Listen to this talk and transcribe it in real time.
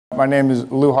my name is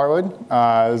Lou Harwood.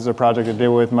 This is a project I did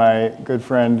with my good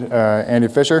friend Andy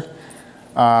Fisher.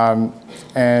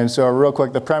 And so real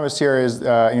quick, the premise here is,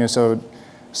 so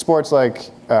sports like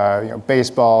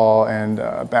baseball and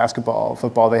basketball,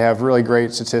 football, they have really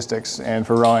great statistics. And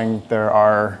for rowing, there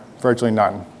are virtually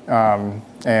none.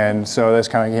 And so this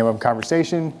kind of came up in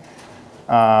conversation.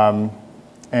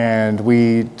 And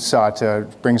we sought to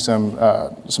bring some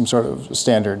sort of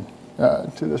standard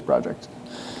to this project.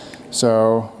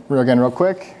 So again, real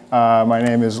quick, my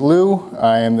name is Lou.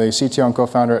 I am the CTO and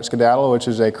co-founder at Skedaddle, which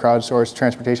is a crowdsourced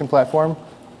transportation platform.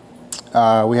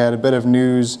 We had a bit of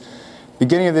news.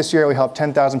 Beginning of this year, we helped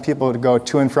 10,000 people to go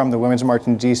to and from the Women's March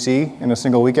in DC in a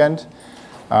single weekend.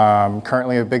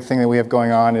 Currently, a big thing that we have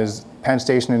going on is Penn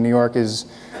Station in New York is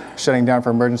shutting down for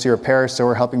emergency repairs, so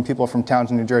we're helping people from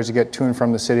towns in New Jersey get to and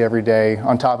from the city every day,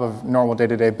 on top of normal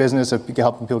day-to-day business of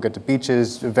helping people get to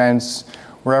beaches, events,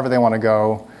 wherever they want to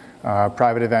go,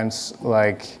 private events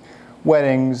like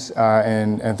weddings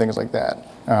and things like that.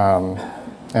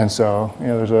 And so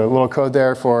there's a little code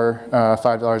there for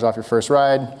 $5 off your first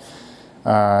ride.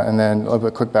 And then a little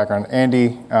bit quick background.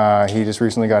 Andy, he just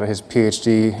recently got his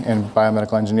PhD in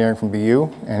biomedical engineering from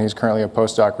BU, and he's currently a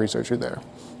postdoc researcher there.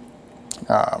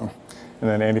 And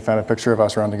then Andy found a picture of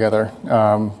us around together,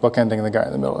 bookending the guy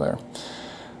in the middle there.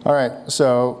 All right,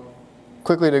 so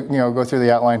quickly to go through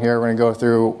the outline here, we're going to go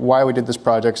through why we did this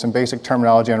project, some basic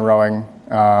terminology on rowing,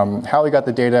 how we got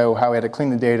the data, how we had to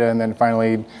clean the data, and then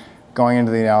finally going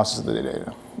into the analysis of the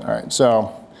data. All right,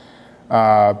 so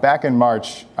back in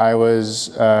March, I was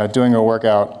doing a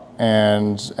workout,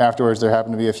 and afterwards there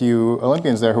happened to be a few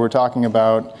Olympians there who were talking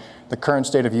about the current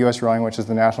state of U.S. rowing, which is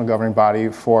the national governing body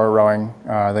for rowing.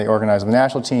 They organize the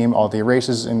national team, all the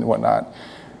races and whatnot.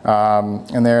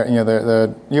 And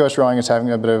the U.S. rowing is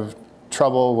having a bit of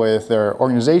trouble with their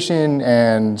organization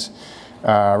and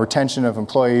retention of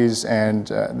employees, and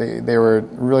they were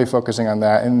really focusing on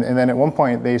that. And then at one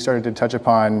point, they started to touch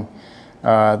upon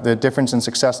the difference in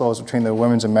success levels between the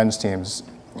women's and men's teams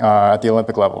at the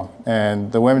Olympic level.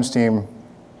 And the women's team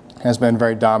has been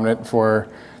very dominant for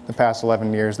the past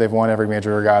 11 years. They've won every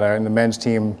major regatta, and the men's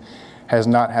team has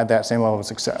not had that same level of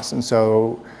success. And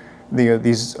so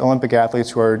these Olympic athletes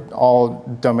who are all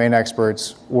domain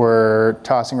experts were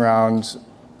tossing around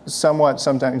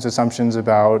sometimes assumptions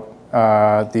about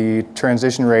the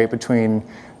transition rate between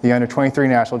the under-23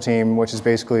 national team, which is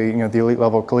basically the elite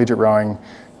level collegiate rowing,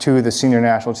 to the senior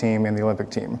national team and the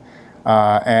Olympic team.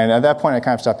 And at that point, I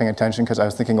kind of stopped paying attention because I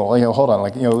was thinking, well, hold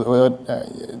on,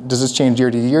 does this change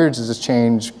year to year? Does this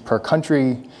change per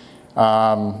country?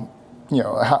 How's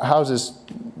this?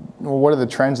 What are the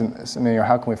trends in this? And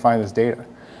how can we find this data?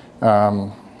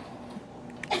 And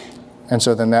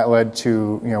so then that led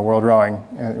to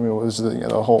WorldRowing, and it was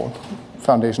the whole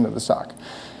foundation of the stock.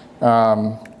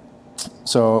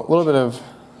 So a little bit of,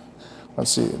 let's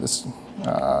see this.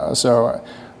 So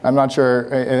I'm not sure,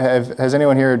 has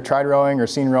anyone here tried rowing or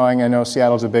seen rowing? I know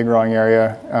Seattle's a big rowing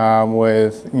area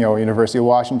with, University of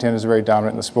Washington is very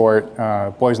dominant in the sport.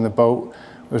 Boys in the Boat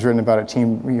was written about a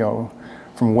team,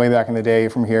 from way back in the day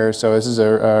from here. So this is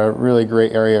a really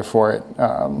great area for it.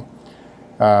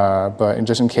 But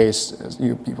just in case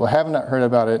you people have not heard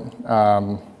about it,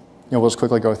 we'll just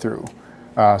quickly go through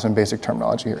some basic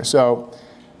terminology here. So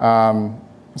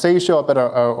say you show up at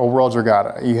a World's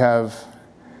Regatta. You have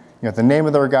the name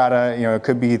of the regatta, it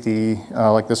could be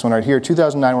like this one right here,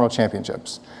 2009 World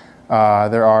Championships.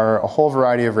 There are a whole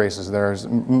variety of races. There's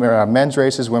men's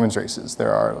races, women's races.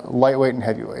 There are lightweight and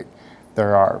heavyweight.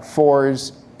 There are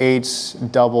 4s,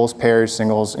 8s, doubles, pairs,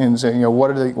 singles. And so,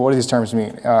 what do these terms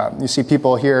mean? You see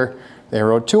people here, they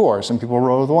row 2 oars. Some people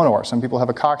row with 1 oar. Some people have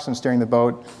a coxswain steering the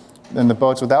boat. And the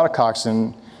boats without a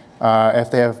coxswain,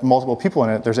 if they have multiple people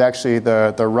in it, there's actually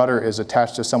the rudder is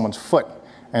attached to someone's foot.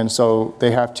 And so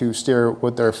they have to steer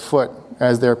with their foot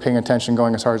as they're paying attention,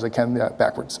 going as hard as they can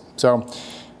backwards. So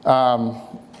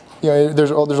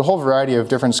there's a whole variety of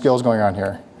different skills going on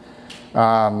here. So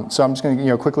I'm just going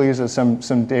to quickly use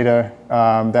some data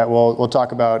that we'll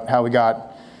talk about how we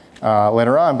got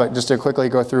later on. But just to quickly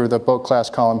go through the boat class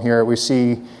column here, we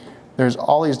see there's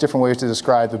all these different ways to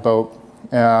describe the boat.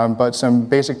 But some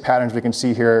basic patterns we can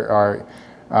see here are,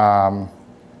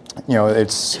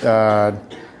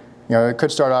 it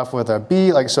could start off with a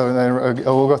B, so then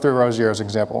we'll go through row 0 as an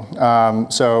example.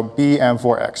 So B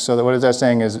M4X. So what is that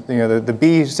saying is, the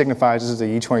B signifies this is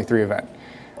the E23 event.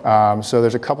 So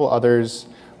there's a couple others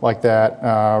like that,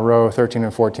 row 13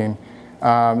 and 14.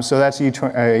 So that's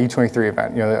E23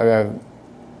 event.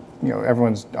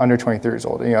 Everyone's under 23 years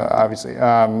old, obviously.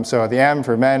 So the M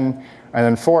for men, and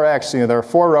then 4X, there are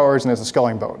 4 rowers and it's a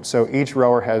sculling boat. So each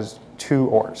rower has 2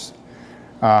 oars.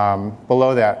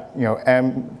 Below that,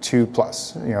 M2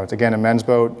 plus. It's again a men's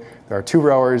boat. There are 2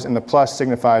 rowers, and the plus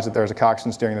signifies that there's a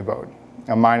coxswain steering the boat.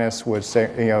 A minus would say,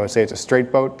 say it's a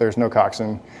straight boat. There's no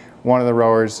coxswain. One of the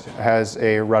rowers has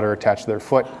a rudder attached to their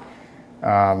foot.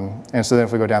 And so then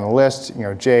if we go down the list,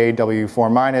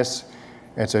 JW4 minus,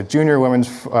 it's a junior women's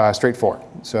straight forward.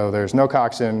 So there's no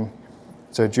coxswain.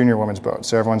 It's a junior women's boat.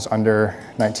 So everyone's under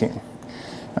 19.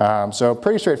 So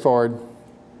pretty straightforward.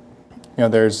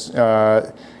 There's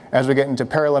as we get into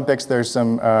Paralympics, there's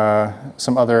some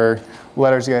other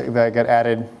letters that get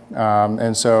added,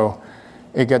 and so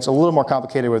it gets a little more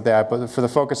complicated with that. But for the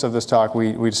focus of this talk,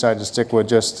 we decided to stick with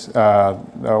just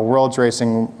world's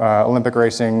racing, Olympic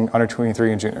racing, under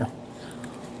 23 and junior.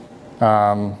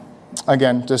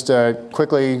 Again, just to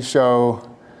quickly show.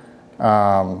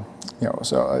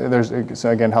 So there's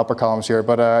again helper columns here,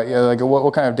 but like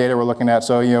what kind of data we're looking at.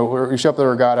 So we show up the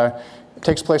regatta. It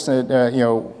takes place in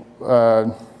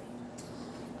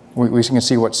we can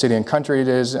see what city and country it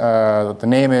is, what the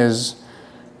name is,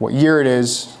 what year it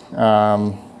is.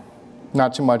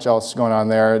 Not too much else going on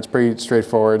there. It's pretty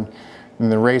straightforward.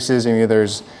 And the races,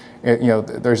 there's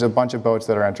a bunch of boats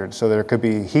that are entered. So there could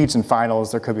be heats and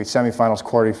finals. There could be semifinals,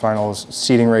 quarterfinals,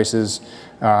 seeding races.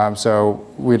 So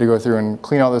we had to go through and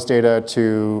clean all this data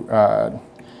to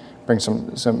bring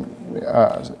some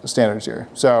standards here.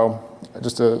 So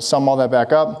just to sum all that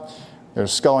back up,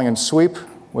 there's sculling and sweep,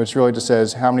 which really just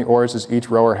says how many oars does each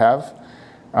rower have.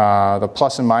 The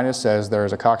plus and minus says there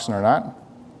is a coxswain or not.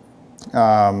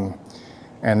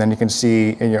 And then you can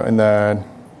see,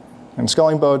 in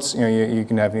sculling boats, you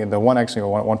can have the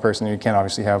one person. You can't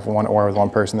obviously have one oar with one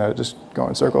person that just go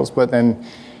in circles. But then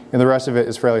the rest of it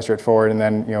is fairly straightforward. And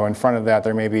then in front of that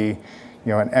there may be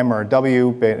an M or a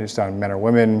W based on men or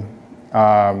women,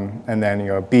 and then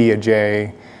a B, a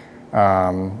J.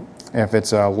 If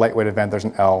it's a lightweight event, there's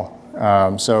an L.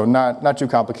 So not too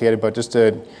complicated, but just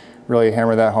to really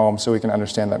hammer that home so we can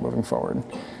understand that moving forward.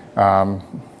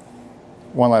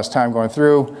 One last time going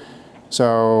through.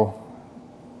 So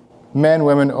men,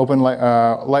 women,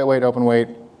 lightweight, open weight.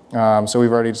 So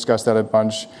we've already discussed that a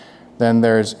bunch. Then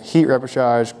there's heat,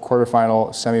 repechage,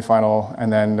 quarterfinal, semifinal,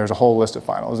 and then there's a whole list of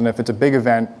finals. And if it's a big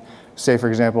event, say for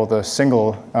example the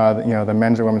single, the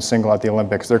men's or women's single at the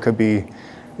Olympics, there could be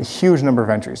a huge number of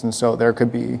entries. And so there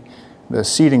could be the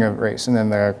seeding of race, and then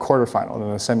the quarterfinal, and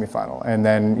then the semifinal. And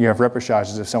then you have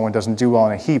repechages if someone doesn't do well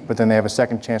in a heat, but then they have a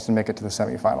second chance to make it to the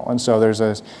semifinal. And so there's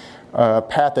a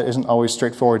path that isn't always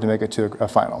straightforward to make it to a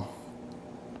final.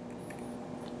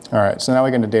 All right, so now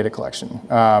we get into data collection.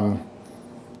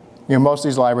 Most of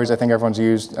these libraries I think everyone's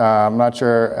used. I'm not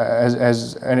sure,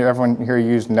 has everyone here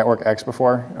used NetworkX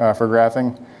before for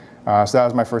graphing? So that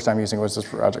was my first time using this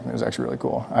project, and it was actually really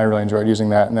cool. I really enjoyed using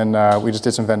that. And then we just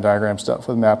did some Venn diagram stuff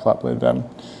with Matplotlib.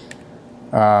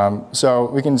 So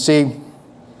we can see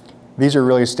these are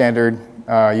really standard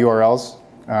URLs.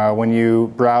 When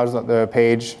you browse the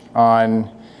page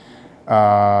on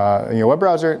your web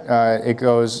browser, it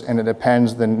goes and it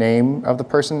appends the name of the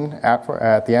person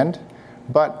at the end.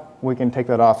 But we can take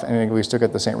that off and we still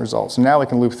get the same results. So now we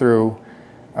can loop through,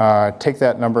 take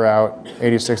that number out,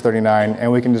 8639,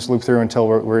 and we can just loop through until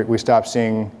we stop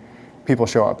seeing people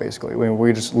show up, basically.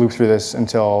 We just loop through this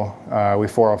until we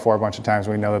 404 a bunch of times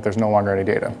and we know that there's no longer any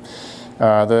data.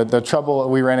 The trouble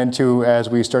we ran into as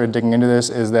we started digging into this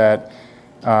is that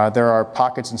there are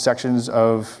pockets and sections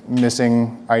of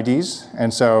missing IDs.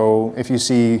 And so if you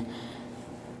see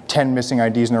 10 missing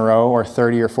IDs in a row, or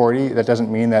 30 or 40, that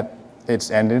doesn't mean that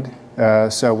it's ended.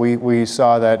 So we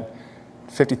saw that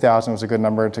 50,000 was a good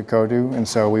number to go to, and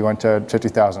so we went to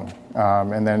 50,000.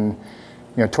 And then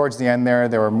towards the end there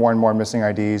were more and more missing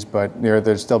IDs, but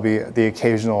there'd still be the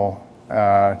occasional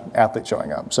athlete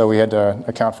showing up. So we had to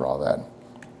account for all that.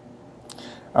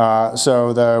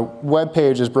 So the web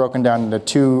page is broken down into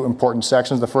 2 important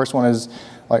sections. The first one is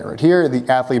like right here,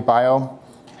 the athlete bio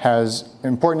has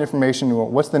important information.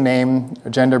 What's the name,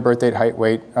 gender, birth date, height,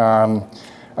 weight.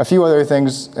 A few other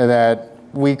things that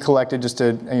we collected just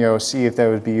to see if that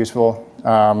would be useful.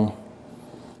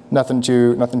 Nothing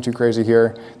too crazy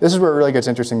here. This is where it really gets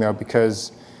interesting though,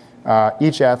 because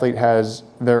each athlete has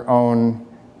their own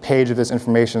page of this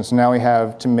information. So now we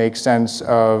have to make sense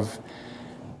of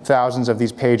thousands of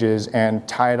these pages and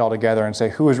tie it all together and say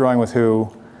who is rowing with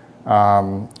who,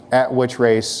 at which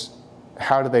race,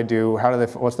 how did they do,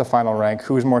 what's the final rank,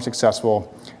 who's more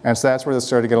successful. And so that's where this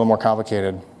started to get a little more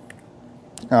complicated.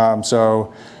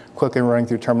 So quickly running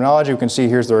through terminology, we can see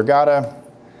here's the regatta,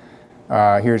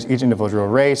 here's each individual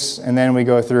race, and then we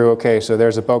go through, okay, so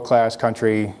there's a boat class,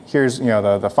 country, here's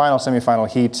the final, semifinal,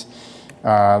 heat,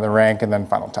 the rank, and then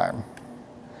final time.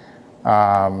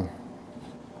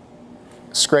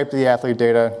 scrape the athlete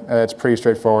data. It's pretty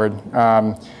straightforward.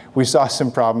 We saw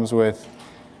some problems with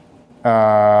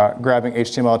grabbing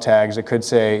HTML tags. It could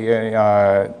say,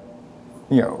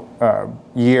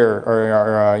 year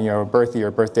or birth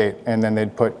year, birth date, and then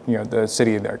they'd put the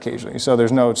city there occasionally. So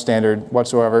there's no standard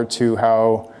whatsoever to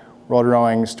how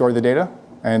WorldRowing stored the data,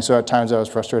 and so at times that was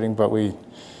frustrating, but we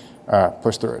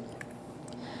pushed through it.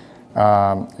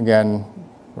 Again,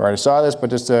 we already saw this, but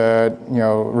just to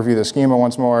review the schema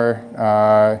once more.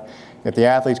 Get the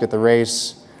athletes, get the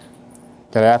race,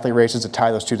 get athlete races to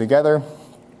tie those two together,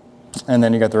 and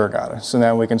then you get the regatta. So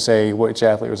now we can say which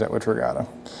athlete was at which regatta.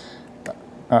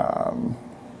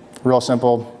 Real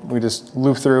simple. We just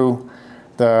loop through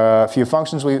the few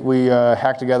functions we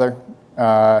hacked together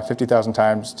 50,000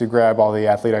 times to grab all the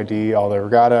athlete ID, all the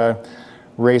regatta,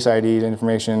 race ID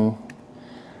information.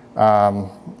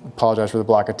 Apologize for the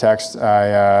block of text.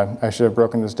 I should have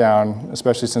broken this down,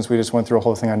 especially since we just went through a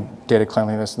whole thing on data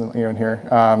cleanliness in here.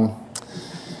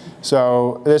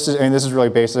 So this is really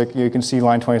basic. You can see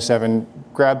line 27.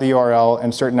 Grab the URL,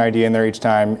 insert an ID in there each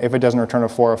time. If it doesn't return a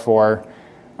 404,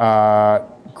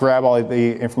 grab all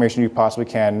the information you possibly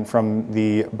can from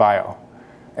the bio.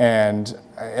 And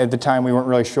at the time, we weren't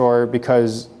really sure,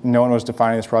 because no one was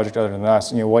defining this project other than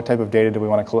us. What type of data do we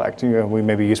want to collect? We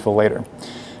may be useful later.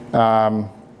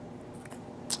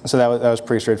 So that was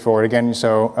pretty straightforward. Again,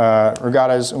 so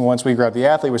regattas, once we grab the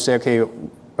athlete, we say, okay,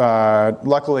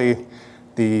 luckily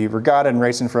the regatta and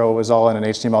race info was all in an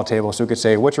HTML table, so we could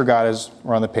say which regattas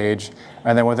were on the page,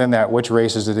 and then within that, which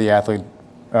races did the athlete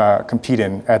compete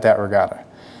in at that regatta.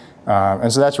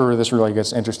 And so that's where this really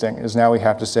gets interesting, is now we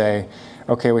have to say,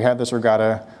 okay, we have this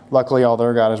regatta. Luckily, all the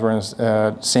regattas were in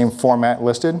the same format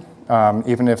listed,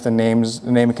 even if the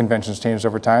naming conventions changed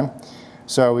over time.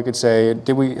 So we could say,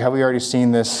 have we already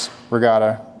seen this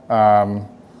regatta?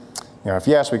 If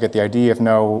yes, we get the ID. If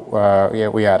no, yeah,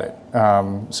 we add it.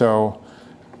 So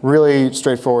really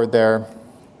straightforward there.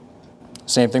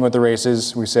 Same thing with the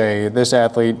races. We say this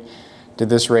athlete did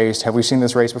this race. Have we seen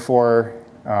this race before?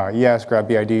 Yes, grab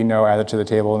the ID. No, add it to the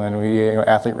table. And then we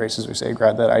athlete races. We say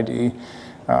grab that ID,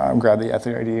 grab the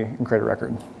athlete ID, and create a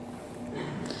record.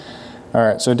 All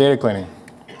right. So data cleaning.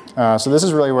 So this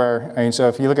is really where, so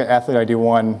if you look at athlete ID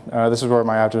 1, this is where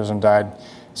my optimism died.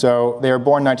 So they were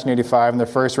born in 1985, and their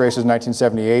first race is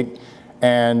 1978.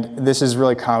 And this is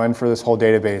really common for this whole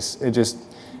database. It just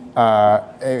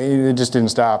didn't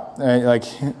stop. I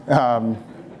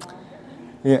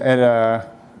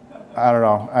don't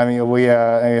know. I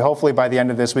mean, hopefully by the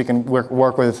end of this, we can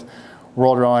work with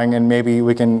WorldRowing, and maybe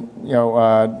we can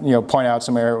point out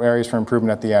some areas for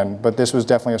improvement at the end. But this was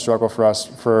definitely a struggle for us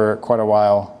for quite a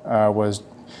while, was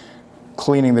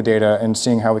cleaning the data and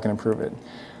seeing how we can improve it.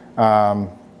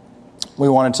 We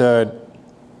wanted to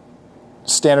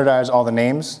standardize all the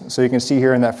names. So you can see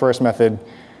here in that first method,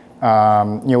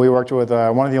 we worked with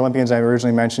one of the Olympians I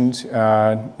originally mentioned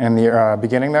in the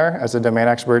beginning there as a domain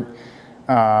expert.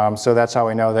 So that's how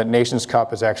we know that Nations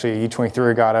Cup is actually E23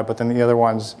 regatta, but then the other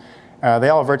ones, they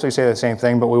all virtually say the same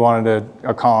thing, but we wanted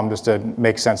a column just to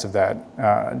make sense of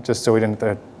that, just so we didn't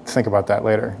have to think about that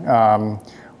later.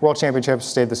 World Championships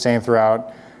stayed the same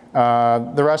throughout.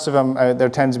 The rest of them, there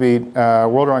tends to be,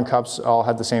 WorldRowing Cups all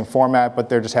had the same format, but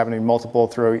they're just having to be multiple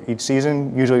through each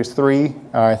season. Usually it's 3.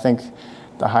 I think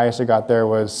the highest I got there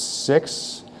was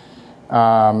 6.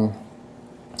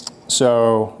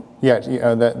 So yeah,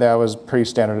 that was pretty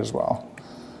standard as well.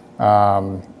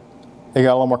 It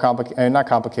got a little more complicated, not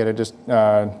complicated, just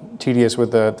tedious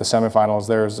with the semifinals.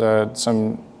 There's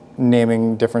some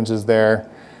naming differences there.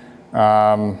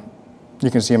 You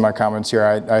can see in my comments here,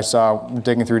 I saw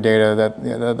digging through data that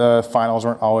the finals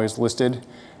weren't always listed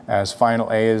as final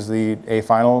A is the A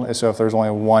final. So if there's only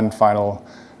one final,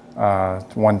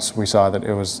 once we saw that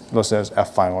it was listed as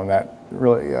F final, and that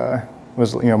really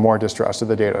was more distrust of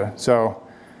the data. So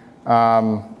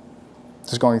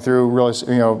just going through really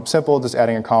simple, just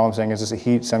adding a column saying is this a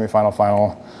heat, semifinal,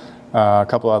 final, a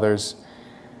couple others.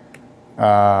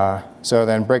 So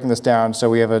then breaking this down, so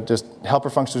we have just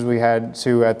helper functions we had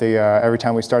to at the every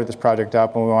time we started this project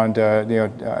up, and we wanted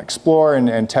to explore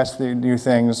and test the new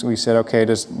things. We said, okay,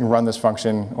 just run this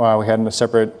function. Well, we had in a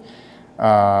separate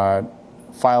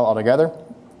file altogether,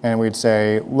 and we'd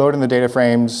say load in the data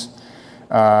frames.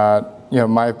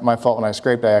 My fault when I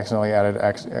scraped, I accidentally added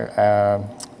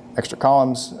extra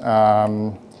columns,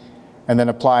 and then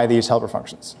apply these helper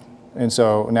functions. And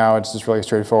so now it's just really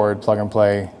straightforward, plug and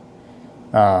play.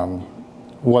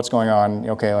 What's going on?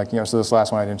 Okay, so this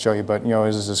last one I didn't show you, but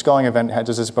is this a sculling event?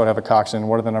 Does this boat have a coxswain?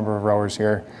 What are the number of rowers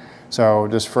here? So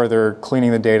just further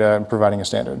cleaning the data and providing a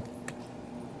standard.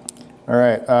 All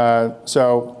right,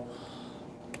 so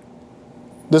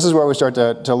this is where we start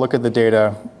to look at the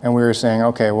data, and we were saying,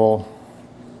 okay, well,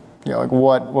 like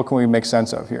what can we make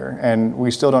sense of here? And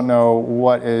we still don't know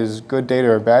what is good data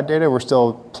or bad data. We're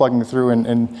still plugging through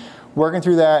and working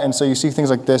through that. And so you see things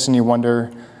like this, and you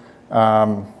wonder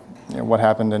what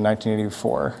happened in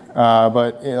 1984.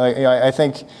 But I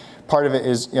think part of it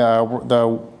is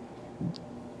the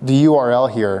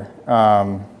URL here.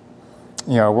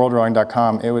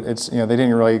 WorldRowing.com. They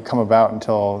didn't really come about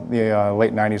until the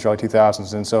late 90s, early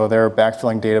 2000s, and so they're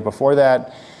backfilling data before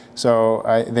that. So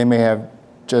they may have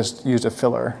just used a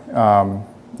filler.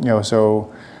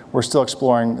 So we're still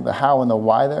exploring the how and the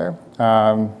why there.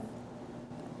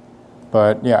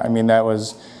 But yeah, I mean that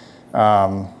was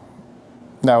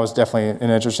definitely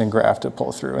an interesting graph to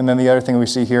pull through. And then the other thing we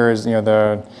see here is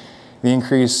the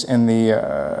increase in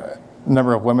the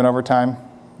number of women over time.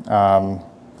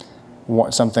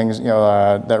 Some things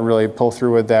that really pull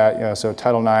through with that. So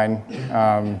Title IX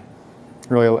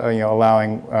really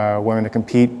allowing women to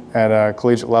compete at a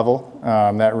collegiate level.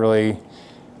 That really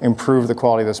improved the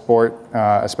quality of the sport,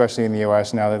 especially in the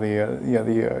U.S. now that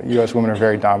the U.S. women are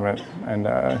very dominant. And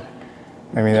I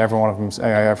mean, every one of them.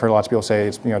 I've heard lots of people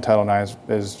say Title IX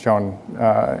has shown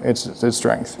its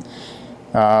strength.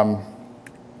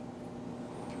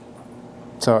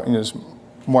 So there's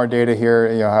more data here.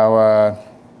 How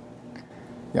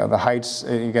the heights.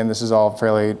 Again, this is all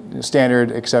fairly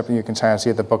standard, except you can kind of see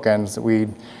at the bookends that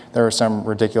there are some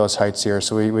ridiculous heights here.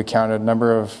 So we counted a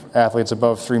number of athletes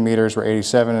above 3 meters were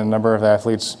 87, and a number of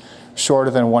athletes shorter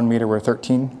than 1 meter were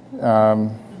 13.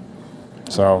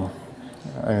 So,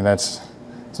 I mean, this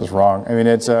is wrong. I mean,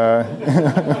 it's so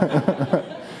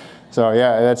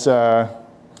yeah, that's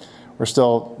we're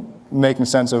still making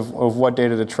sense of what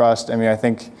data to trust. I mean, I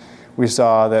think we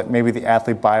saw that maybe the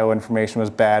athlete bio information was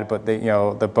bad, but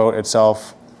the boat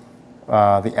itself,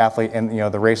 the athlete and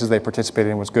the races they participated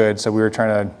in was good. So we're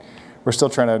still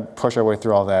trying to push our way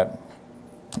through all that.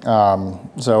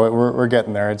 So we're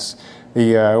getting there.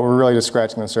 We're really just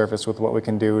scratching the surface with what we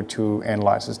can do to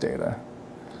analyze this data.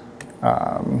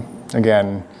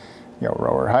 Again,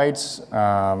 rower heights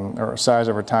or size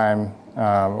over time.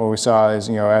 What we saw is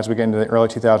as we get into the early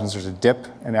 2000s, there's a dip,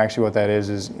 and actually what that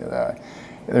is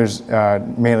there's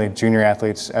mainly junior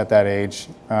athletes at that age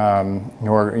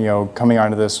who are coming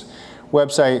onto this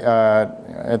website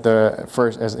at the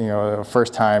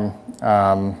first time,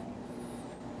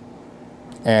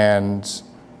 and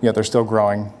they're still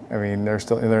growing. I mean,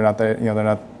 they're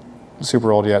not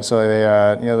super old yet, so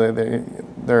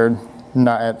they're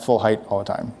not at full height all the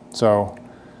time. So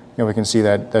we can see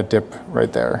that dip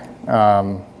right there.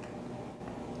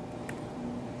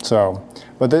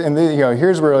 But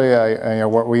here's really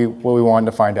what we wanted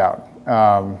to find out.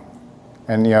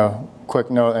 And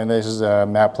quick note, and this is a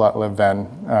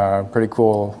matplotlibven, pretty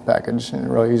cool package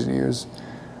and really easy to use.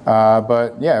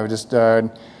 But yeah, we just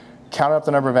counted up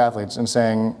the number of athletes and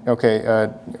saying, okay,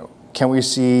 can we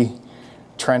see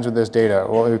trends with this data?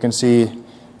 Well, we can see,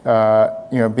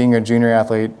 being a junior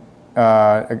athlete,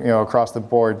 across the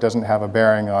board doesn't have a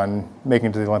bearing on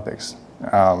making it to the Olympics.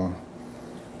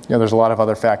 There's a lot of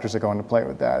other factors that go into play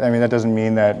with that. I mean, that doesn't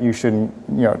mean that you shouldn't,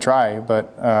 try,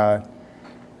 but that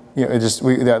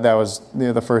was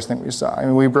the first thing we saw. I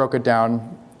mean, we broke it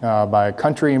down by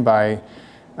country and by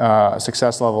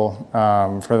success level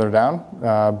further down,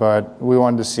 but we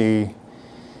wanted to see,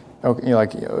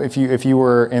 if you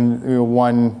were in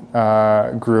one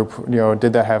group,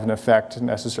 did that have an effect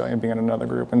necessarily in being in another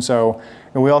group? And so,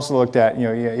 we also looked at,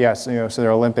 so there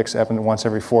are Olympics happen once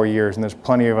every 4 years, and there's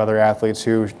plenty of other athletes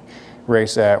who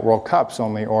race at World Cups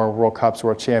only, or World Cups,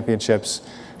 World Championships.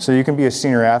 So you can be a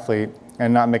senior athlete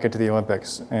and not make it to the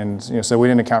Olympics. And so we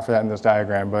didn't account for that in this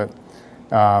diagram, but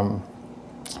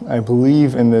I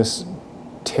believe in this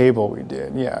table we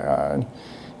did,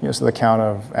 so the count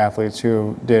of athletes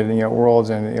who did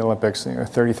Worlds and the Olympics,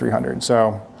 3,300.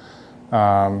 So,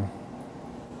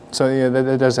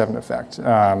 that does have an effect.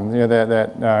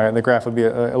 The graph would be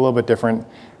a little bit different,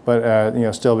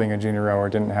 but still being a junior rower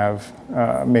didn't have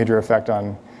a major effect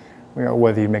on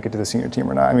whether you make it to the senior team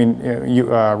or not. I mean,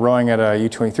 rowing at a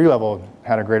U23 level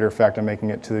had a greater effect on making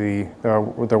it to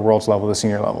the Worlds level, the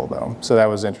senior level, though. So that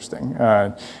was interesting.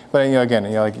 But again,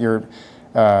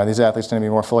 these athletes tend to be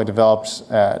more fully developed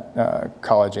at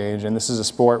college age, and this is a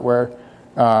sport where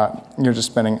you're just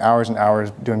spending hours and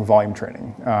hours doing volume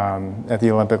training. At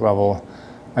the Olympic level,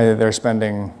 they're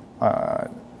spending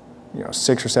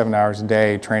 6 or 7 hours a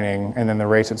day training, and then the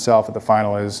race itself at the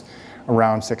final is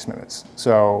around 6 minutes.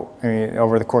 So I mean,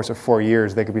 over the course of 4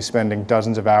 years, they could be spending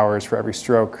dozens of hours for every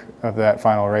stroke of that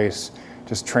final race,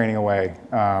 just training away.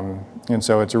 And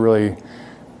so it's a really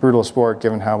brutal sport,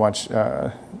 given how much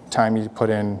time you put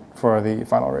in for the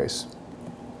final race.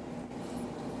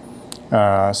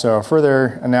 So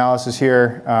further analysis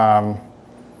here,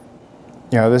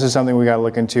 this is something we got to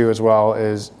look into as well.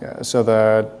 So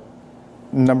the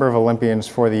number of Olympians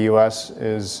for the U.S.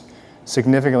 is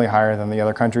significantly higher than the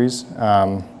other countries.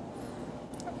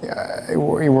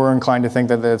 We're inclined to think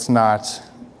that it's not.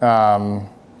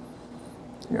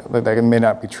 That may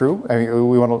not be true. I mean,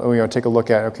 we want to take a look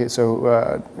at, okay,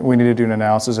 so we need to do an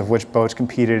analysis of which boats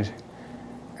competed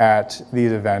at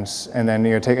these events, and then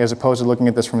as opposed to looking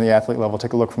at this from the athlete level,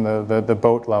 take a look from the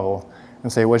boat level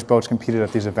and say which boats competed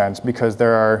at these events, because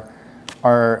there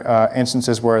are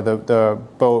instances where the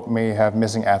boat may have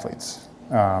missing athletes.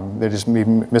 They're just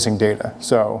missing data.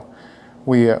 So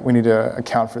we need to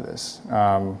account for this.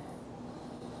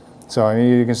 So I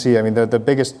mean, you can see, I mean, the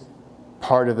biggest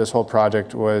part of this whole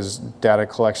project was data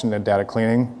collection and data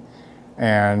cleaning.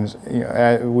 And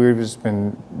we've just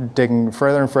been digging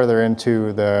further and further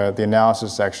into the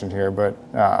analysis section here, but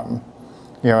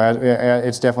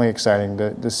it's definitely exciting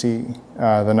to see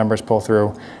the numbers pull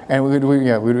through. And we'd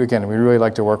really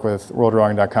like to work with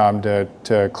WorldRowing.com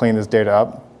to clean this data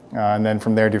up, and then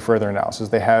from there do further analysis.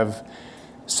 They have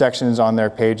sections on their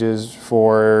pages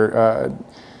for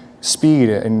speed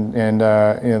and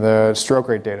the stroke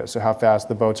rate data, so how fast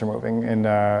the boats are moving and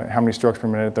how many strokes per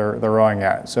minute they're rowing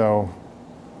at. So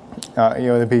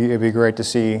it'd be great to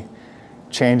see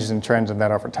changes and trends in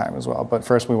that over time as well. But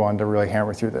first, we wanted to really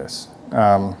hammer through this.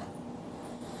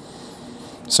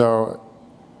 So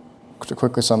to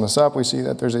quickly sum this up, we see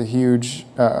that there's a huge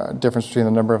difference between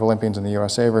the number of Olympians in the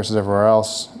USA versus everywhere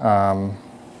else. And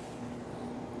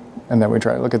then we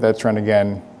try to look at that trend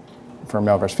again for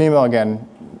male versus female. Again,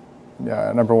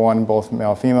 number one, both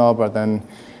male, female, but then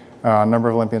number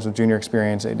of Olympians with junior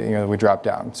experience, we drop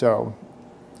down. So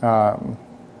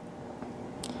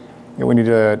we need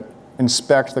to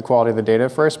inspect the quality of the data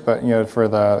first, but for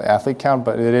the athlete count.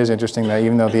 But it is interesting that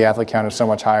even though the athlete count is so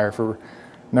much higher for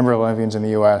number of Olympians in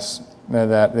the U.S.,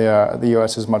 that the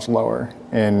U.S. is much lower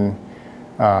in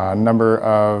number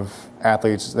of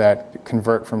athletes that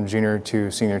convert from junior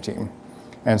to senior team.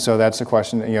 And so that's the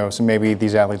question, so maybe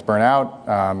these athletes burn out.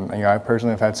 I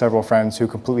personally have had several friends who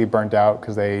completely burnt out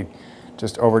because they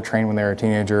just overtrained when they were a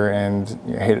teenager and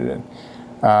hated it.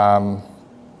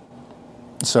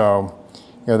 So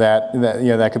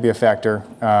that could be a factor.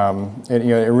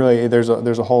 It really, there's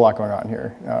a whole lot going on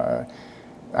here.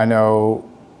 I know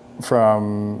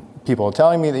from people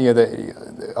telling me that,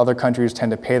 that other countries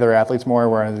tend to pay their athletes more,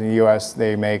 whereas in the U.S.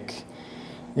 they make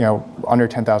under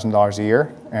 $10,000 a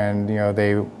year, and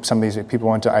some of these people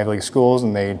went to Ivy League schools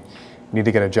and they need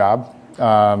to get a job.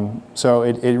 So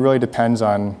it really depends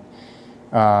on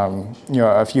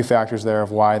a few factors there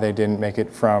of why they didn't make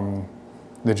it from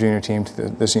the junior team to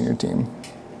the senior team.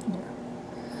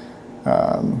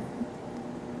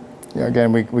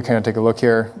 Again, we kind of take a look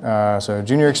here. So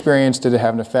junior experience, did it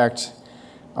have an effect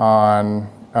on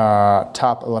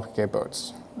top Olympic 8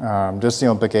 boats? Just the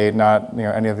Olympic 8, not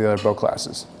any of the other boat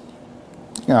classes.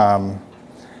 And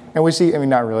we see,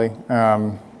 not really.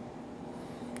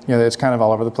 It's kind of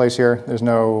all over the place here. There's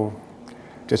no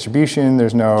distribution.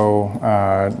 There's no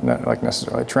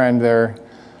necessarily trend there.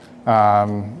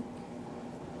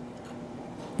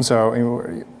 So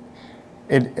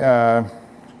if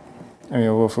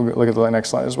we look at the next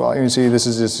slide as well, you can see this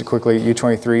is just quickly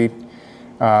U23.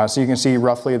 So you can see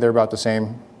roughly they're about the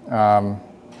same.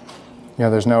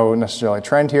 There's no necessarily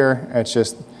trend here. It's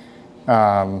just,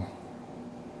 there's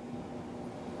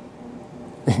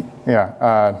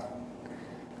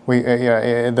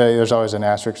always an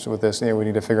asterisk with this. We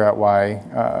need to figure out why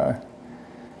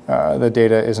the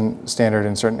data isn't standard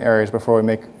in certain areas before we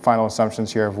make final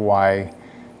assumptions here of why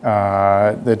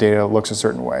the data looks a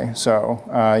certain way. So,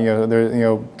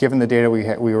 given the data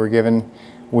we were given,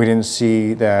 we didn't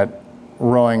see that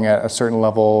rowing at a certain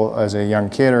level as a young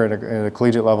kid or at a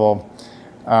collegiate level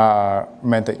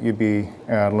meant that you'd be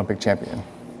an Olympic champion.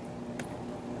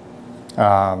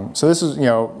 So this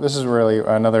is really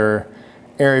another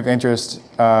area of interest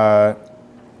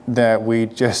that we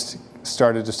just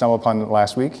started to stumble upon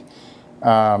last week.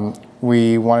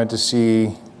 We wanted to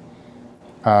see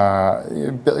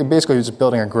basically just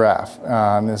building a graph.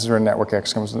 This is where Network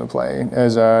X comes into play.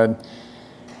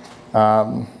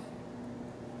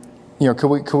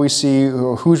 Could we see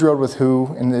who's rowed with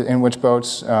who in which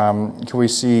boats? Can we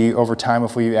see over time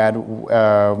if we add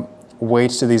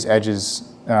weights to these edges,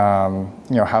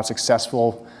 how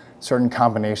successful certain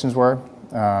combinations were?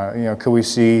 Could we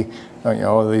see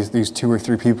these 2 or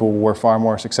 3 people were far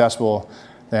more successful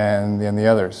than the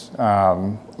others?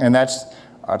 And that's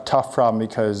a tough problem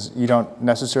because you don't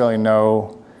necessarily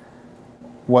know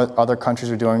what other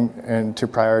countries are doing and to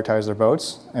prioritize their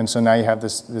boats. And so now you have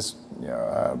this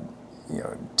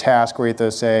task where you have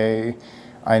to say,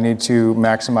 I need to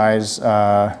maximize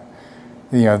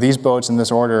these boats in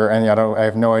this order, and I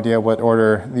have no idea what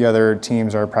order the other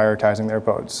teams are prioritizing their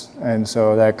boats. And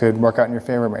so that could work out in your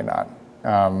favor, may not.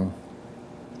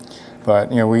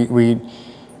 But we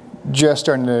just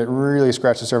starting to really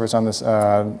scratch the surface on this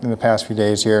in the past few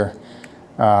days here.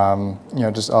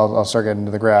 I'll start getting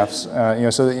into the graphs.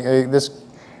 This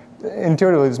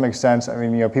intuitively this makes sense. I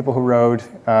mean, people who rowed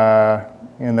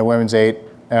in the women's 8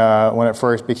 when it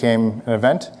first became an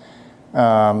event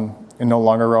and no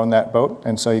longer row in that boat.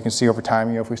 And so you can see over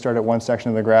time, if we start at one section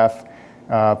of the graph,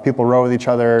 people row with each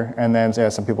other, and then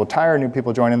some people tire, new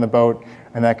people join in the boat,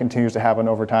 and that continues to happen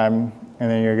over time. And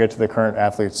then you get to the current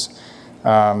athletes.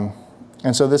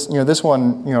 And so this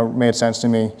one made sense to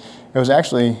me. It was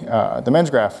actually the men's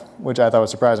graph, which I thought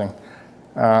was surprising.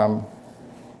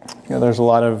 There's a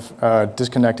lot of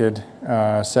disconnected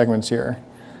segments here,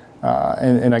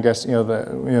 and I guess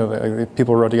the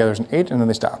people rowed together as an 8, and then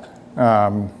they stop.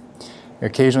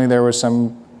 Occasionally there was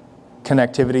some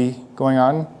connectivity going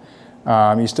on.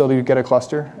 You still do get a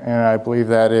cluster, and I believe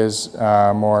that is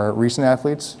more recent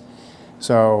athletes.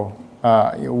 So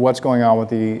what's going on with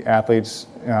the athletes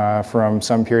from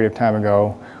some period of time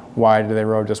ago? Why do they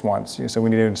row just once? So we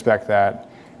need to inspect that.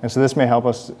 And so this may help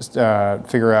us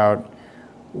figure out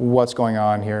what's going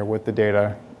on here with the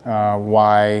data.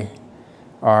 Why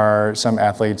are some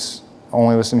athletes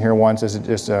only listed here once? Is it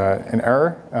just an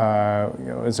error?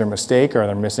 Is there a mistake? Are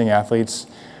there missing athletes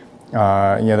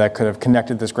that could have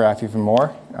connected this graph even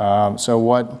more? So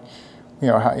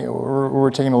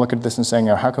we're taking a look at this and saying,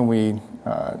 how can we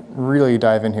really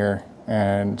dive in here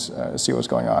and see what's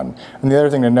going on? And the other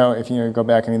thing to note, if you go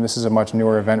back, this is a much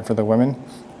newer event for the women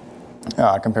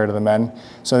compared to the men.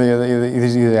 So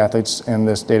these athletes in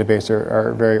this database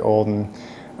are very old, and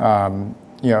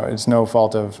it's no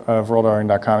fault of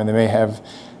WorldRowing.com, and they may have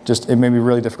it may be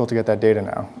really difficult to get that data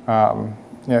now.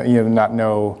 Not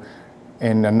know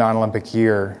in a non-Olympic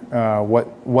year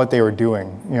what they were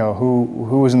doing,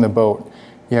 who was in the boat.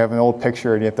 You have an old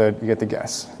picture and you get the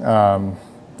guess.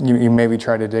 You maybe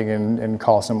try to dig in and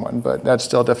call someone, but that's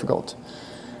still difficult.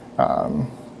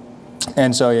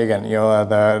 And so again,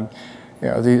 the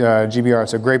GBR,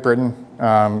 so Great Britain,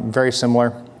 very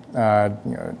similar.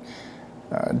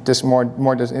 This one's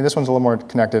a little more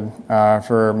connected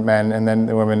for men, and then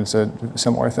the women, it's a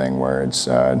similar thing where it's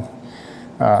kind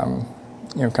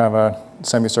of a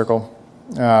semicircle.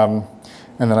 And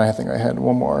then I think I had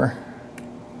one more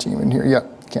team in here.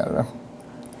 Yep, Canada.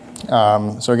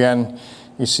 So again,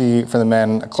 you see for the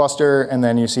men a cluster, and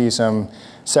then you see some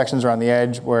sections around the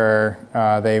edge where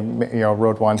they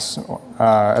rowed once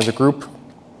as a group,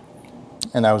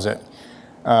 and that was it.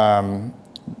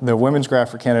 The women's graph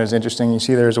for Canada is interesting. You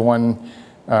see there's one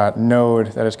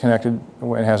node that is connected.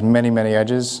 It has many, many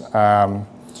edges.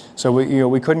 So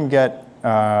we couldn't get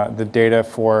the data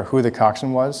for who the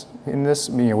coxswain was in this.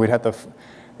 We'd have to.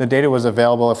 The data was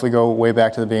available. If we go way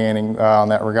back to the beginning on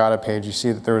that regatta page, you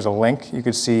see that there was a link. You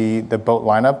could see the boat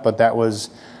lineup, but that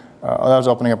was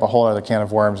opening up a whole other can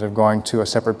of worms of going to a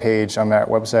separate page on that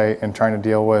website and trying to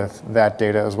deal with that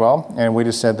data as well. And we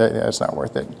just said that it's not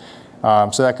worth it.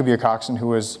 So that could be a coxswain who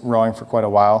was rowing for quite a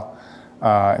while.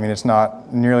 It's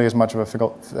not nearly as much of a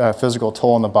physical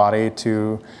toll on the body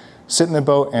to sit in the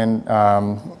boat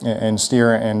and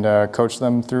steer and coach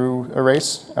them through a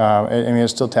race.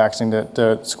 It's still taxing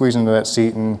to squeeze into that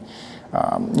seat, and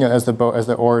as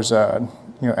the oars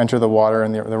enter the water,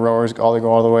 and the rowers go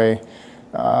all the way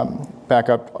back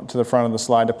up to the front of the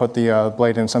slide to put the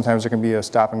blade in. Sometimes there can be a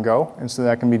stop and go, and so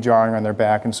that can be jarring on their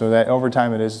back, and so that over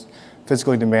time it is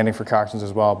physically demanding for coxswains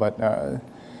as well, but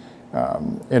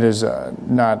it is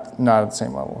not at the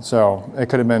same level. So it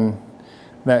could have been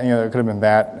that. It could have been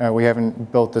that. We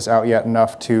haven't built this out yet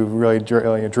enough to really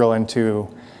drill into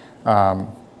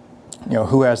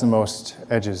who has the most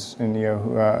edges, and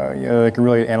like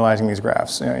really analyzing these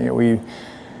graphs. We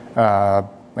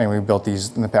built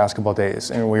these in the past couple of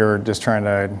days, and we were just trying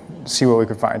to see what we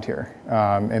could find here.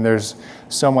 And there's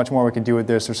so much more we can do with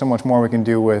this. There's so much more we can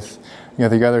do with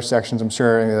the other sections. I'm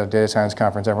sure in the data science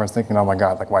conference, everyone's thinking, "Oh my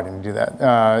God, like why didn't you do that?"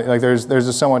 There's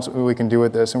just so much we can do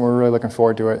with this, and we're really looking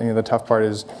forward to it. The tough part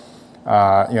is,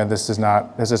 this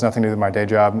has nothing to do with my day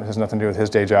job. This has nothing to do with his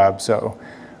day job. So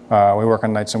we work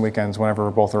on nights and weekends whenever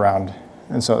we're both around,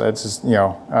 and so it's just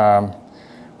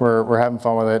we're having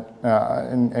fun with it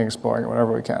and exploring it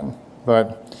whenever we can.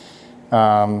 But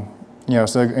onto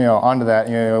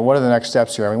that. What are the next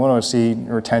steps here? We want to see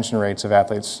retention rates of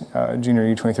athletes, junior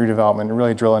U23 development, and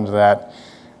really drill into that.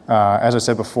 as I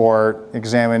said before,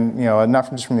 examine, not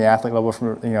just from the athlete level,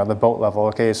 from the boat level.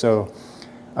 Okay, so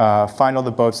find all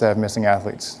the boats that have missing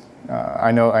athletes.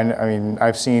 I mean,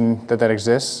 I've seen that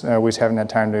exists. We just haven't had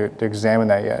time to examine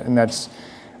that yet, and that's.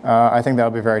 I think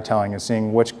that'll be very telling, is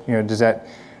seeing which, does that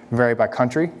vary by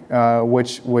country,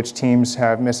 which teams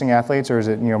have missing athletes, or is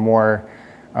it more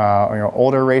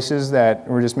older races that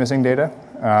were just missing data?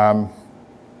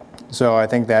 So I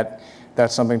think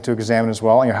that's something to examine as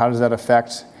well. How does that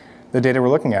affect the data we're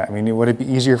looking at? I mean, would it be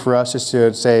easier for us just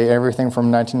to say everything from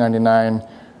 1999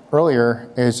 earlier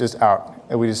is just out?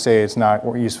 And we just say it's not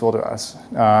useful to us,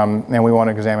 and we want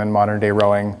to examine modern day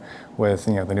rowing with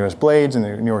the newest blades and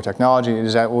the newer technology.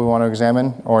 Is that what we want to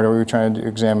examine, or are we trying to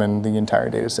examine the entire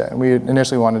data set? And we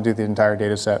initially want to do the entire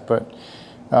data set, but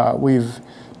we've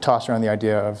tossed around the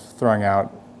idea of throwing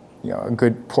out a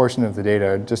good portion of the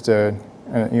data just to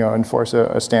enforce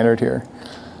a standard here.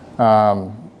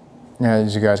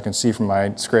 As you guys can see from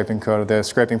my scraping code, the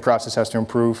scraping process has to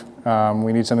improve.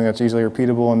 We need something that's easily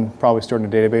repeatable and probably stored in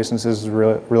a database, since this is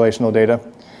relational data.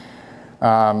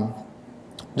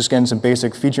 Just getting some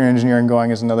basic feature engineering going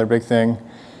is another big thing.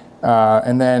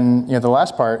 And then the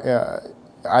last part,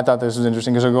 I thought this was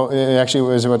interesting because it actually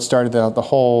was what started the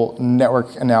whole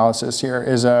network analysis here.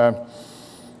 Is I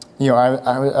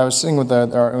was sitting with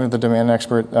the domain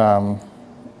expert,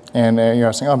 and I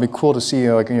was saying, oh, it'd be cool to see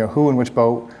who in which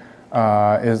boat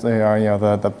is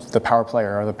the power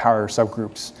player or the power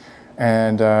subgroups.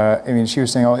 And I mean, she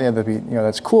was saying, oh yeah,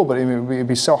 that's cool, but it'd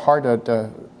be so hard to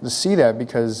see that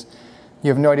because you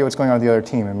have no idea what's going on with the other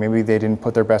team, and maybe they didn't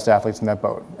put their best athletes in that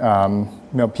boat.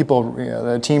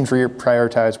 The teams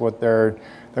prioritize what their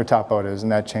top boat is,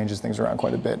 and that changes things around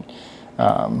quite a bit.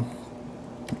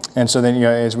 And so then,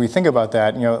 as we think about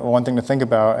that, one thing to think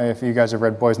about, if you guys have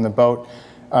read Boys in the Boat,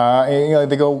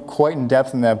 they go quite in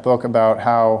depth in that book about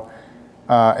how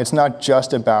it's not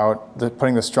just about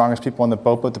putting the strongest people on the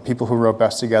boat, but the people who row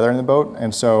best together in the boat.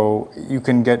 And so you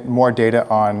can get more data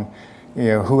on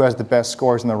who has the best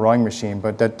scores in the rowing machine,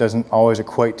 but that doesn't always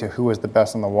equate to who is the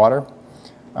best on the water.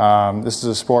 This is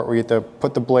a sport where you have to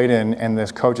put the blade in, and this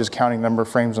coach is counting the number of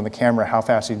frames on the camera, how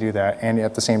fast you do that, and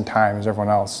at the same time as everyone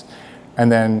else.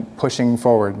 And then pushing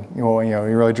forward.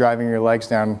 You're really driving your legs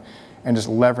down and just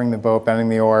levering the boat, bending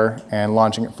the oar, and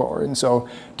launching it forward. And so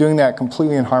doing that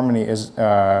completely in harmony is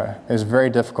very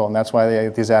difficult, and that's why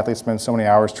these athletes spend so many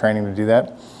hours training to do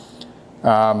that.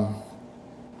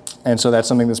 And so that's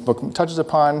something this book touches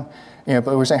upon. But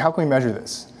we're saying, how can we measure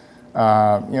this?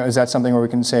 Is that something where we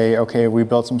can say, okay, we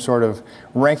built some sort of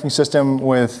ranking system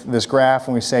with this graph,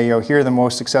 and we say, here are the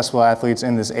most successful athletes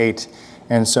in this 8,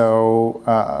 and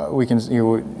so we can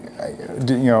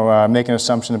make an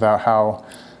assumption about how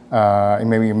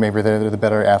maybe they're the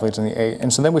better athletes in the 8.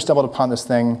 And so then we stumbled upon this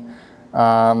thing,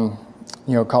 called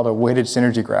a weighted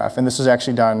synergy graph, and this was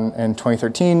actually done in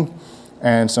 2013.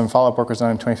 And some follow-up work was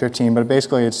done in 2015, but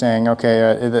basically it's saying,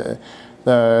 okay,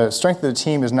 the strength of the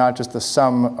team is not just the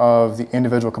sum of the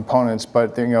individual components,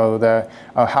 but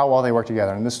how well they work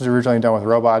together. And this was originally done with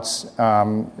robots,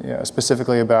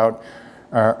 specifically about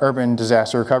urban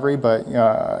disaster recovery, but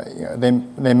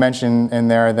they mention in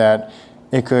there that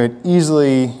it could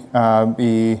easily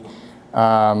be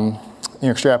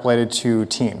extrapolated to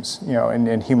teams,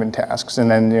 in human tasks.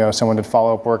 And then, someone did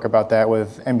follow-up work about that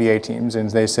with NBA teams, and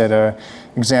they said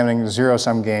examining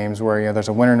zero-sum games where there's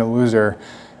a winner and a loser,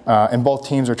 and both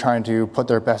teams are trying to put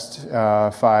their best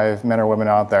 5 men or women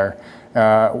out there.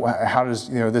 How does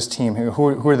this team,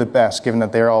 who are the best, given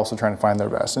that they're also trying to find their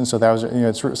best? And so that was,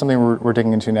 it's something we're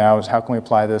digging into now, is how can we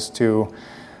apply this to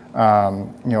a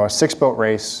 6-boat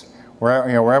race where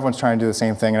everyone's trying to do the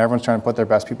same thing, and everyone's trying to put their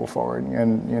best people forward,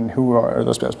 and who are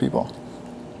those best people?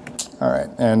 All right,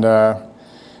 and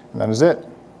that is it.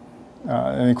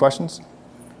 Any questions?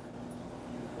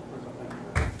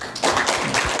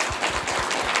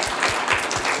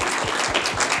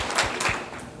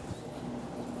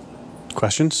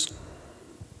 Questions?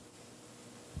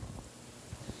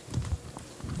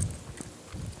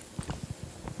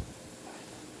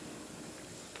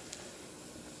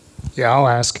 Yeah, I'll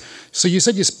ask. So you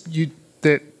said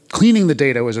that cleaning the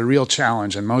data was a real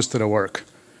challenge in most of the work.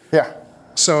 Yeah.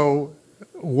 So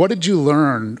what did you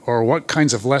learn, or what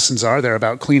kinds of lessons are there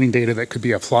about cleaning data that could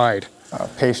be applied?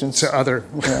 Patience. To other.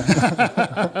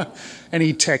 Yeah.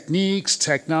 Any techniques,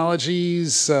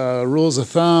 technologies, rules of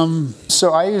thumb?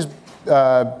 So I use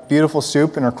beautiful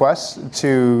soup and requests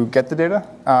to get the data.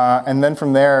 And then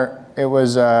from there, it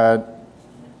was, there's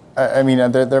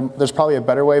probably a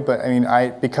better way,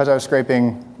 but because I was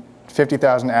scraping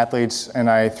 50,000 athletes, and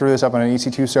I threw this up on an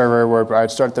EC2 server where I'd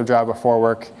start the job before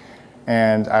work,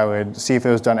 and I would see if it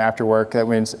was done after work. That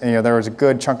means there was a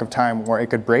good chunk of time where it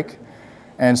could break.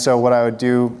 And so what I would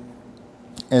do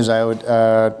is I would,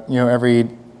 every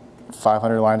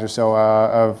 500 lines or so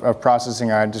of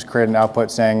processing, I'd just create an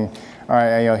output saying, all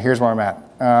right, here's where I'm at.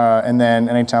 And then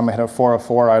anytime I hit a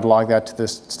 404, I'd log that to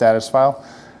this status file.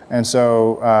 And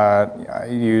so I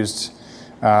used,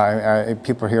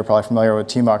 people here are probably familiar with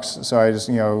tmux. So I just,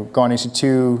 go on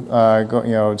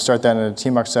EC2, start that in a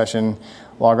tmux session,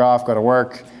 log off, go to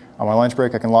work. On my lunch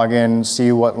break, I can log in,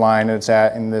 see what line it's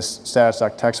at in this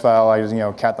status.txt file. I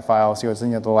just, cat the file, see what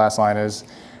the last line is.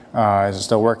 Is it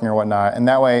still working or whatnot? And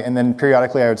that way, and then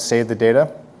periodically I would save the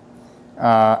data.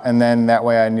 And then that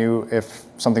way I knew if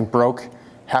something broke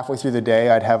halfway through the day,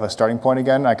 I'd have a starting point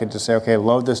again. I could just say, okay,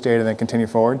 load this data and then continue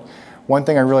forward. One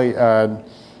thing I really,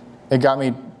 it got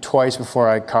me twice before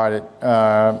I caught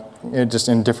it, just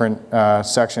in different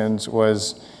sections,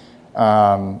 was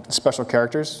special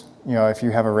characters. If you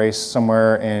have a race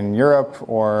somewhere in Europe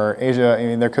or Asia,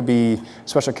 there could be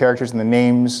special characters in the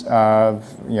names of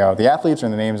the athletes or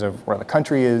in the names of where the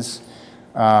country is.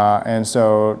 And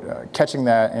so catching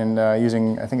that and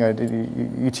using, I think I did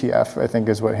UTF, I think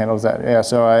is what handles that. Yeah,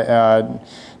 so I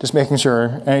just making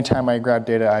sure anytime I grabbed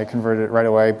data, I converted it right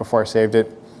away before I saved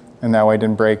it, and that way it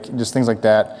didn't break, just things like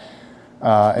that.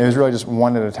 It was really just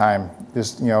one at a time.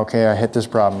 Just, okay, I hit this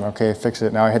problem, okay, fix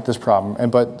it, now I hit this problem.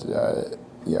 But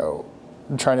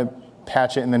trying to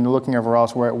patch it and then looking everywhere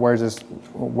else, where's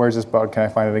this bug, can I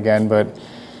find it again? But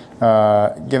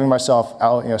giving myself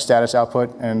status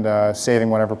output and saving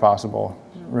whenever possible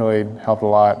really helped a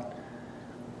lot.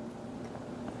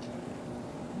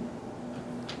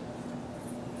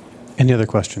 Any other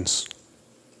questions?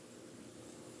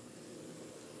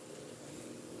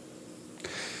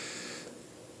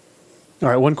 All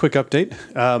right, one quick update.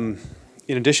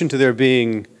 In addition to there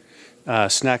being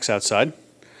snacks outside,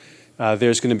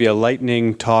 there's going to be a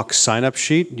Lightning Talk sign-up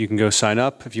sheet. You can go sign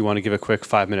up if you want to give a quick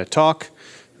 5-minute talk.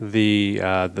 The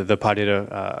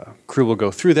PyData crew will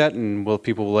go through that, and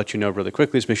people will let you know really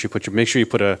quickly. Just make sure you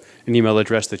put an email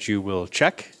address that you will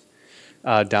check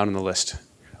down in the list.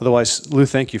 Otherwise, Lou,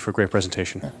 thank you for a great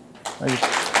presentation. Thank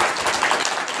you.